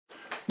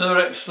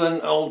Another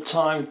excellent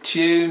old-time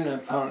tune.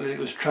 Apparently it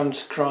was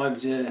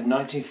transcribed in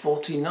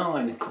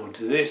 1949 according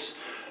to this.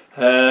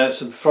 It's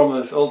from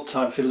an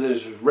old-time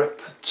fiddler's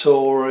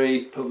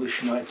repertory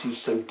published in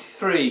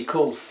 1973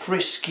 called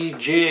Frisky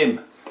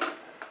Jim.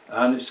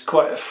 And it's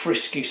quite a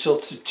frisky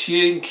sort of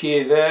tune, key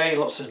of A,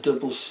 lots of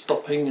double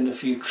stopping and a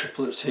few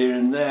triplets here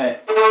and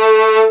there.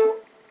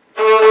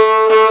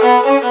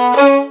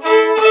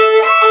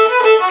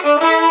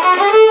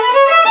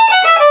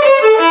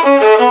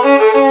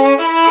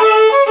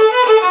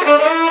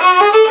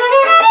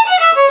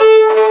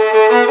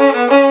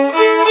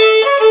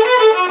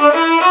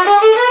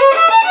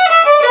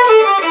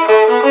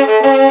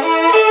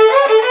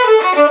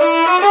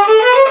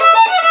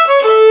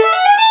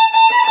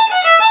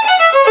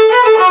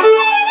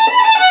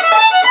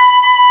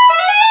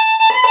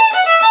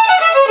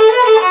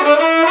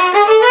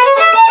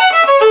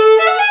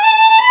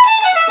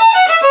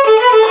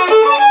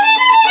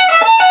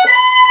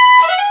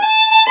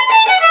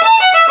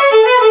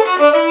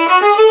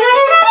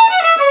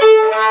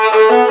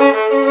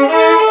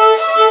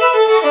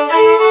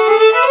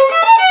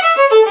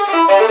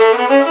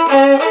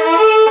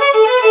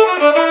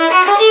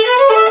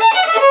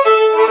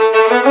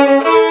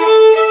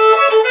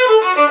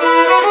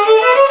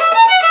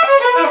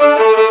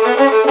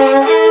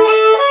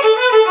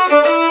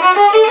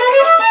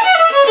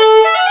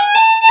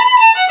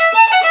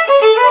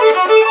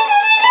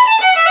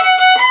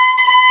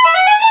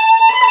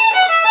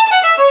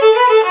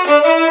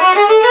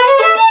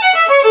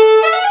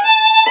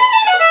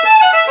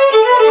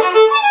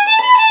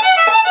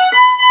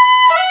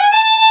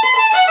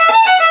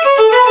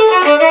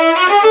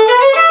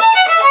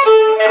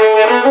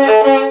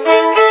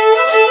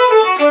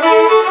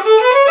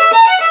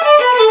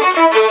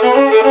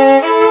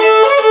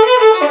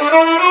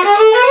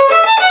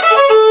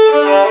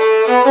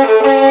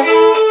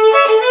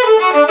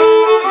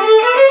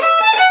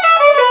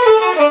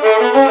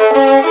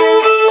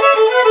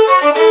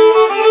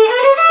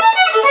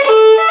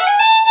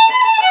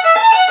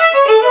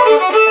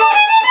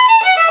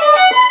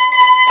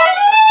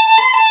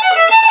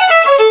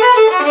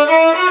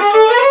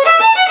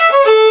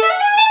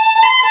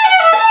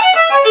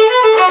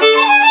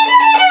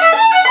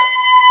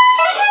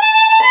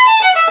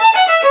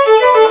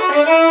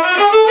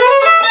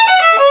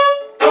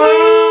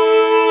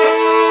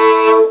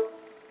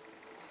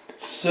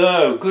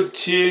 So, good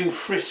tune,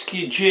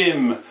 Frisky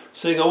Jim.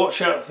 So you got to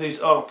watch out for these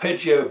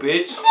arpeggio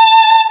bits.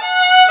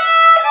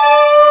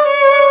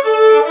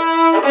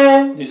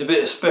 Needs a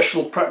bit of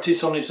special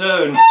practice on its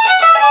own.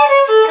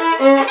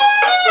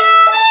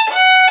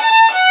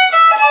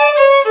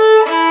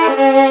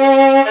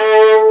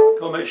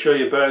 Got to make sure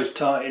your bow's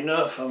tight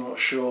enough. I'm not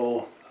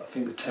sure. I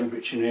think the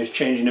temperature in here is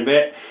changing a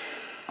bit.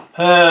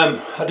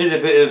 I did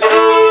a bit of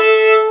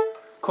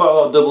quite a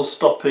lot of double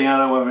stopping. I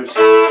don't know whether it's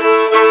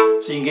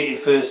so you can get your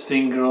first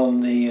finger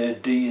on the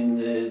D and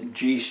the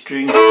G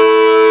string.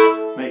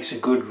 Makes a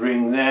good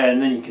ring there,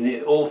 and then you can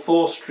hit all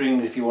four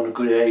strings if you want a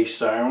good A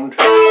sound.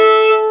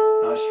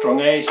 Nice strong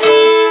A sound.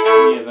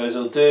 Any of those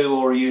will do,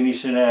 or a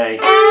unison A.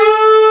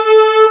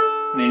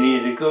 And you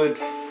need a good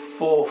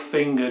fourth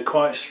finger,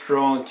 quite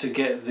strong, to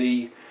get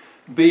the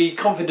B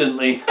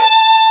confidently.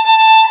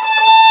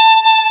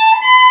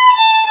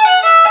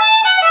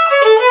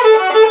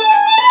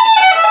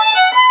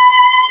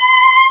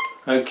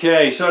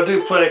 Okay, so I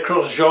do play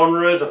across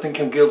genres. I think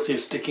I'm guilty of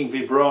sticking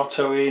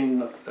vibrato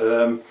in.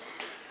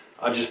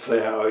 I just play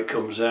how it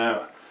comes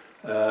out.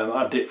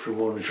 I dip from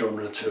one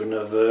genre to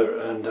another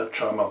and I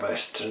try my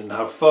best and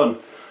have fun.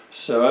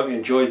 So I hope you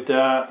enjoyed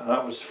that.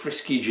 That was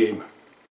Frisky Jim.